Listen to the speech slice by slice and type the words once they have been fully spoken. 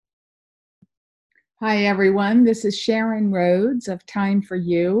Hi, everyone. This is Sharon Rhodes of Time for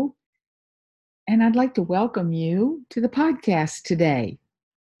You, and I'd like to welcome you to the podcast today.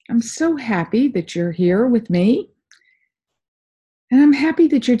 I'm so happy that you're here with me, and I'm happy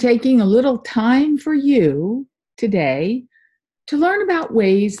that you're taking a little time for you today to learn about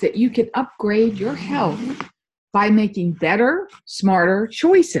ways that you can upgrade your health by making better, smarter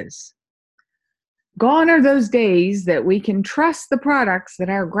choices. Gone are those days that we can trust the products that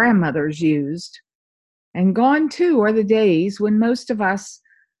our grandmothers used. And gone too are the days when most of us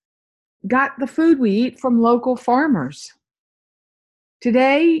got the food we eat from local farmers.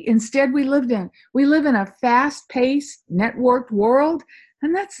 Today, instead, we live in a fast-paced, networked world,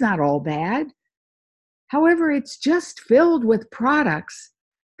 and that's not all bad. However, it's just filled with products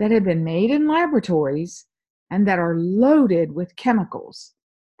that have been made in laboratories and that are loaded with chemicals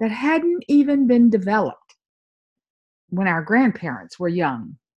that hadn't even been developed when our grandparents were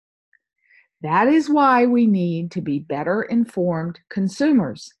young. That is why we need to be better informed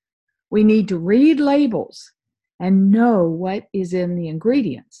consumers. We need to read labels and know what is in the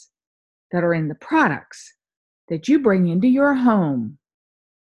ingredients that are in the products that you bring into your home,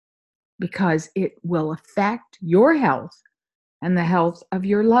 because it will affect your health and the health of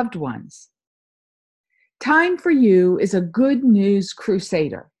your loved ones. Time for You is a good news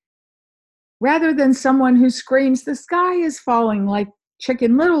crusader. Rather than someone who screams, "The sky is falling," like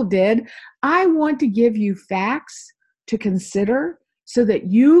Chicken Little did, I want to give you facts to consider so that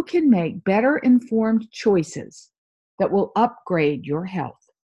you can make better informed choices that will upgrade your health.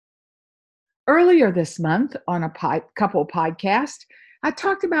 Earlier this month on a couple podcast, I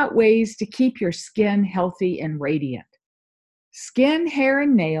talked about ways to keep your skin healthy and radiant. Skin, hair,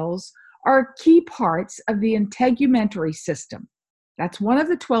 and nails are key parts of the integumentary system. That's one of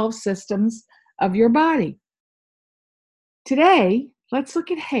the 12 systems of your body. Today, let's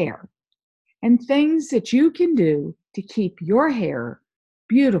look at hair and things that you can do to keep your hair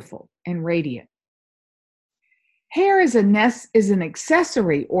beautiful and radiant. Hair is an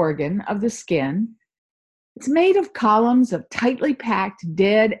accessory organ of the skin. It's made of columns of tightly packed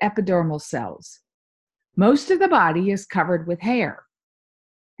dead epidermal cells. Most of the body is covered with hair.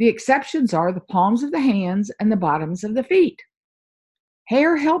 The exceptions are the palms of the hands and the bottoms of the feet.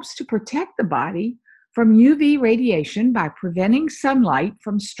 Hair helps to protect the body from UV radiation by preventing sunlight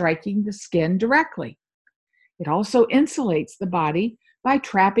from striking the skin directly. It also insulates the body by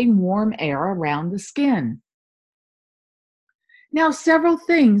trapping warm air around the skin. Now, several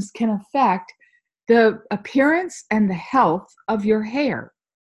things can affect the appearance and the health of your hair.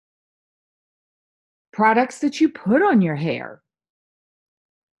 Products that you put on your hair.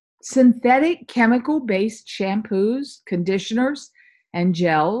 Synthetic chemical-based shampoos, conditioners, and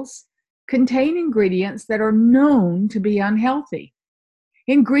gels contain ingredients that are known to be unhealthy.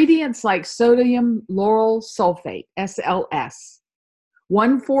 Ingredients like sodium lauryl sulfate, SLS,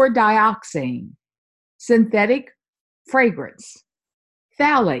 1,4-dioxane, synthetic fragrance,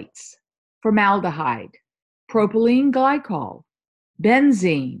 phthalates, formaldehyde, propylene glycol,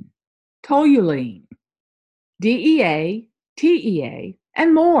 benzene, toluene, DEA, TEA,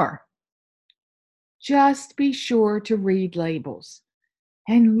 and more. Just be sure to read labels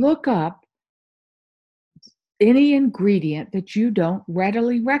and look up any ingredient that you don't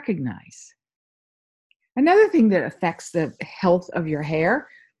readily recognize. Another thing that affects the health of your hair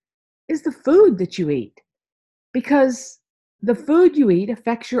is the food that you eat, because the food you eat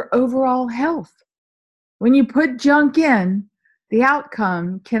affects your overall health. When you put junk in, the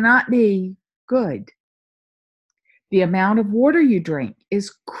outcome cannot be good. The amount of water you drink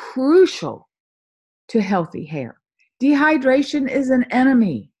is crucial to healthy hair. Dehydration is an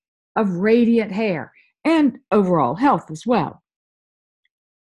enemy of radiant hair and overall health as well.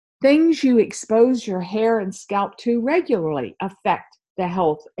 Things you expose your hair and scalp to regularly affect the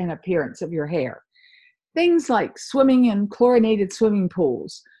health and appearance of your hair. Things like swimming in chlorinated swimming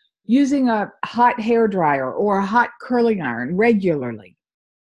pools, using a hot hair dryer or a hot curling iron regularly.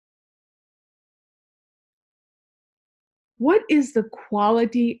 What is the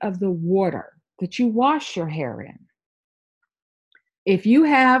quality of the water that you wash your hair in? If you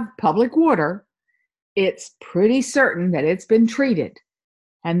have public water, it's pretty certain that it's been treated,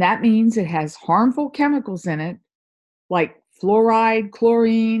 and that means it has harmful chemicals in it like fluoride,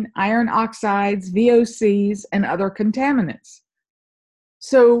 chlorine, iron oxides, VOCs, and other contaminants.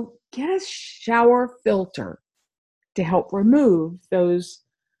 So get a shower filter to help remove those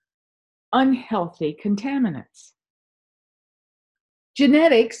unhealthy contaminants.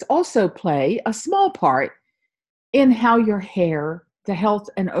 Genetics also play a small part in how your hair, the health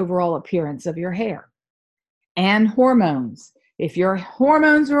and overall appearance of your hair. And hormones. If your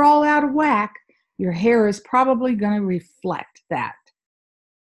hormones are all out of whack, your hair is probably going to reflect that.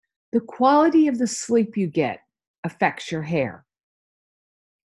 The quality of the sleep you get affects your hair.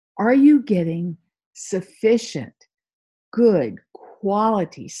 Are you getting sufficient, good,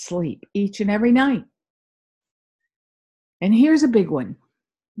 quality sleep each and every night? And here's a big one: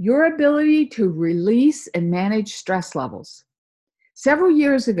 your ability to release and manage stress levels. Several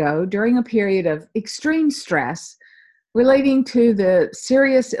years ago, during a period of extreme stress relating to the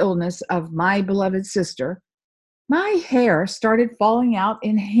serious illness of my beloved sister, my hair started falling out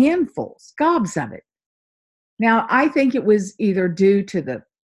in handfuls, gobs of it. Now, I think it was either due to the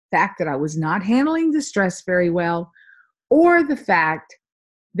fact that I was not handling the stress very well, or the fact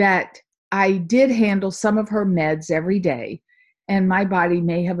that I did handle some of her meds every day, and my body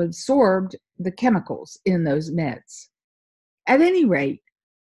may have absorbed the chemicals in those meds. At any rate,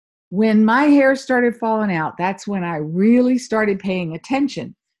 when my hair started falling out, that's when I really started paying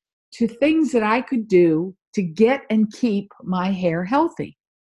attention to things that I could do to get and keep my hair healthy.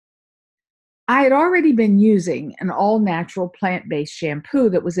 I had already been using an all-natural plant-based shampoo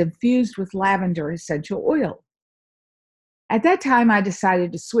that was infused with lavender essential oil. At that time, I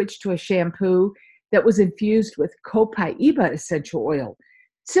decided to switch to a shampoo that was infused with copaiba essential oil,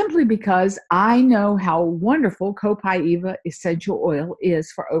 simply because I know how wonderful copaiba essential oil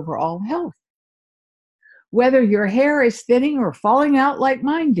is for overall health. Whether your hair is thinning or falling out like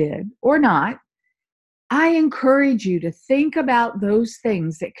mine did or not, I encourage you to think about those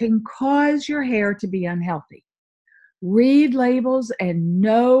things that can cause your hair to be unhealthy. Read labels and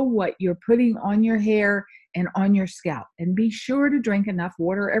know what you're putting on your hair and on your scalp, and be sure to drink enough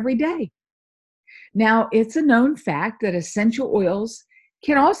water every day. Now, it's a known fact that essential oils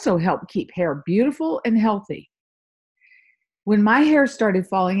can also help keep hair beautiful and healthy. When my hair started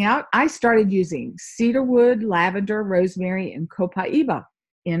falling out, I started using cedarwood, lavender, rosemary, and copaiba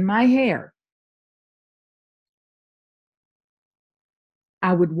in my hair.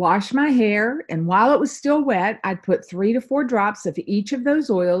 I would wash my hair, and while it was still wet, I'd put 3 to 4 drops of each of those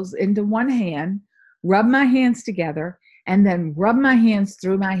oils into one hand, rub my hands together, and then rub my hands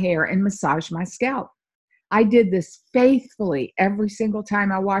through my hair and massage my scalp. I did this faithfully every single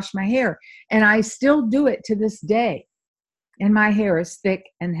time I washed my hair, and I still do it to this day, and my hair is thick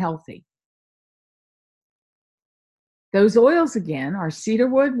and healthy. Those oils again are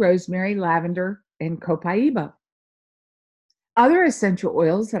cedarwood, rosemary, lavender, and copaiba. Other essential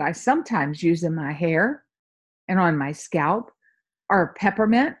oils that I sometimes use in my hair and on my scalp are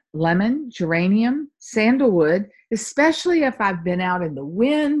peppermint, lemon, geranium, sandalwood, especially if I've been out in the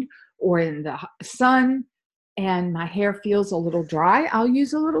wind or in the sun and my hair feels a little dry, I'll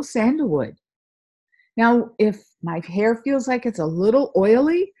use a little sandalwood. Now, if my hair feels like it's a little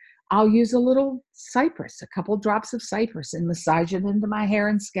oily, I'll use a little cypress, a couple drops of cypress, and massage it into my hair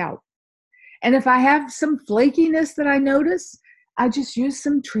and scalp. And if I have some flakiness that I notice, I just use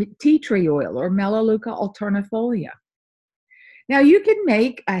some tea tree oil or Melaleuca alternifolia. Now, you can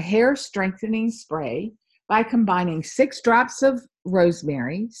make a hair strengthening spray by combining 6 drops of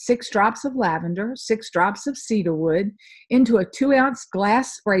rosemary, 6 drops of lavender, 6 drops of cedarwood into a 2-ounce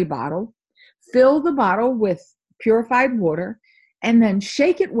glass spray bottle. Fill the bottle with purified water, and then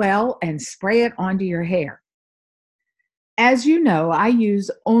shake it well and spray it onto your hair. As you know, I use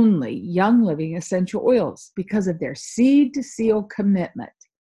only Young Living essential oils because of their seed-to-seal commitment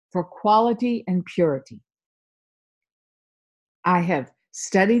for quality and purity. I have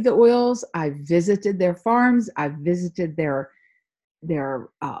studied the oils, I've visited their farms, I've visited their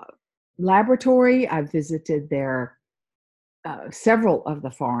laboratory, I've visited their several of the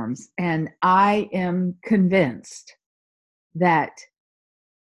farms, and I am convinced that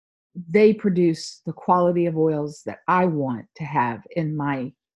they produce the quality of oils that I want to have in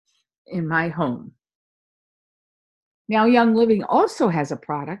my home. Now, Young Living also has a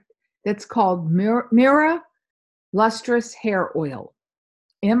product that's called Mira Lustrous Hair Oil,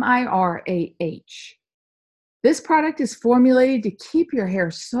 MIRAH. This product is formulated to keep your hair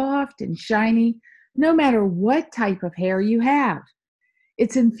soft and shiny, no matter what type of hair you have.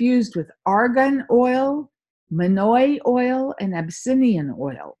 It's infused with argan oil, manoi oil, and abyssinian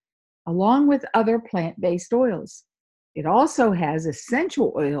oil, along with other plant-based oils. It also has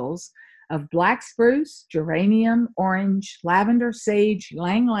essential oils of black spruce, geranium, orange, lavender, sage,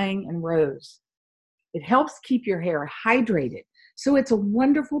 ylang ylang, and rose. It helps keep your hair hydrated. So it's a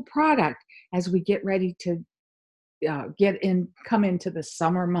wonderful product as we get ready to come into the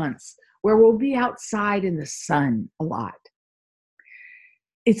summer months where we'll be outside in the sun a lot.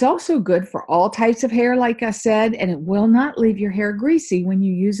 It's also good for all types of hair, like I said, and it will not leave your hair greasy when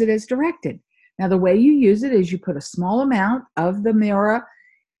you use it as directed. Now, the way you use it is you put a small amount of the Mira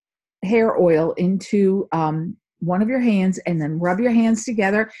hair oil into one of your hands and then rub your hands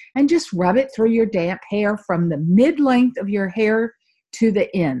together and just rub it through your damp hair from the mid-length of your hair to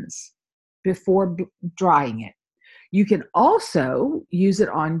the ends before drying it. You can also use it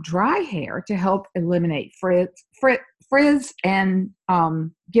on dry hair to help eliminate frizz and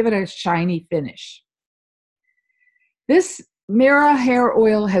give it a shiny finish. This Mira hair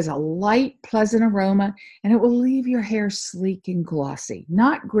oil has a light, pleasant aroma, and it will leave your hair sleek and glossy,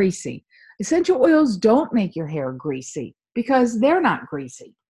 not greasy. Essential oils don't make your hair greasy because they're not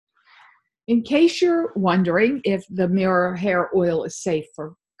greasy. In case you're wondering if the Mira hair oil is safe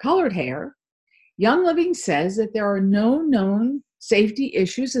for colored hair, Young Living says that there are no known safety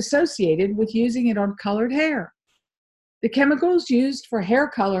issues associated with using it on colored hair. The chemicals used for hair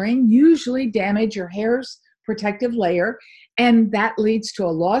coloring usually damage your hair's protective layer, and that leads to a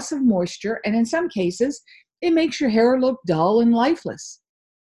loss of moisture, and in some cases, it makes your hair look dull and lifeless.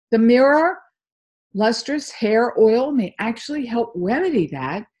 The Mira Lustrous Hair Oil may actually help remedy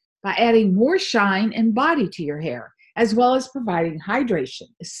that by adding more shine and body to your hair, as well as providing hydration,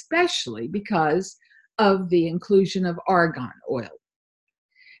 especially because of the inclusion of argan oil.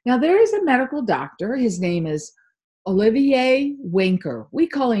 Now, there is a medical doctor. His name is Olivier Winker. We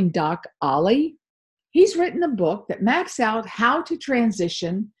call him Doc Ollie. He's written a book that maps out how to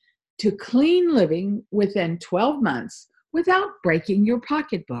transition to clean living within 12 months without breaking your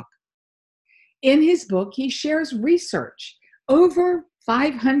pocketbook. In his book, he shares research, over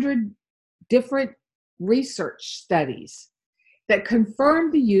 500 different research studies that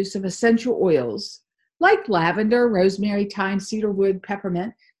confirm the use of essential oils like lavender, rosemary, thyme, cedarwood,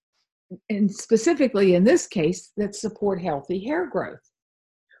 peppermint, and specifically in this case, that support healthy hair growth.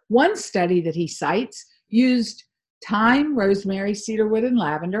 One study that he cites used thyme, rosemary, cedarwood, and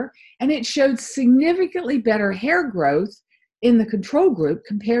lavender, and it showed significantly better hair growth in the control group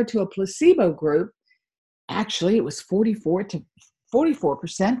compared to a placebo group. Actually, it was 44%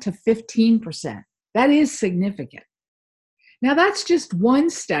 to 15%. That is significant. Now, that's just one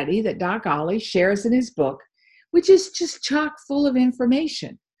study that Doc Ollie shares in his book, which is just chock full of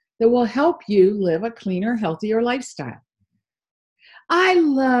information that will help you live a cleaner, healthier lifestyle. I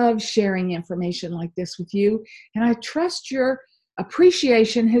love sharing information like this with you, and I trust your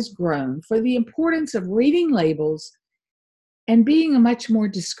appreciation has grown for the importance of reading labels and being a much more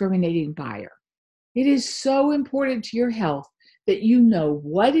discriminating buyer. It is so important to your health that you know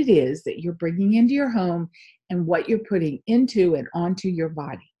what it is that you're bringing into your home and what you're putting into and onto your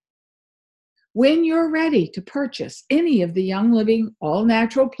body. When you're ready to purchase any of the Young Living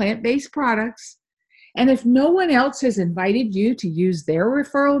all-natural plant-based products, and if no one else has invited you to use their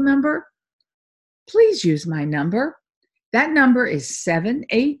referral number, please use my number. That number is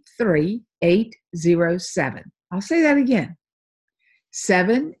 783807. I'll say that again,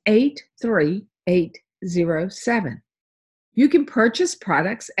 783807. You can purchase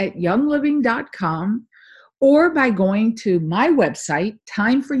products at youngliving.com or by going to my website,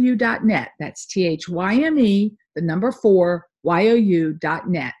 timeforyou.net. That's THYME, the number 4,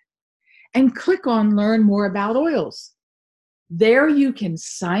 YOU.net. And click on Learn More About Oils. There you can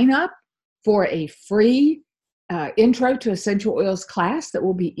sign up for a free Intro to Essential Oils class that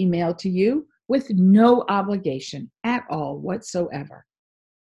will be emailed to you with no obligation at all whatsoever.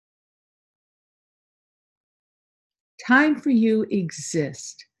 Time for You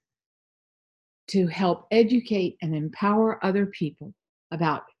exists to help educate and empower other people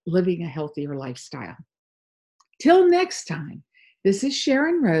about living a healthier lifestyle. Till next time, this is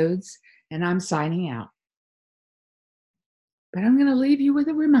Sharon Rhodes, and I'm signing out. But I'm going to leave you with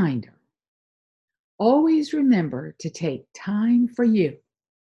a reminder. Always remember to take time for you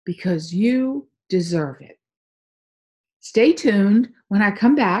because you deserve it. Stay tuned. When I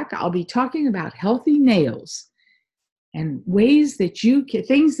come back, I'll be talking about healthy nails and things that you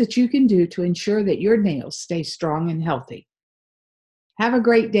can do to ensure that your nails stay strong and healthy. Have a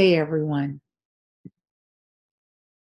great day, everyone.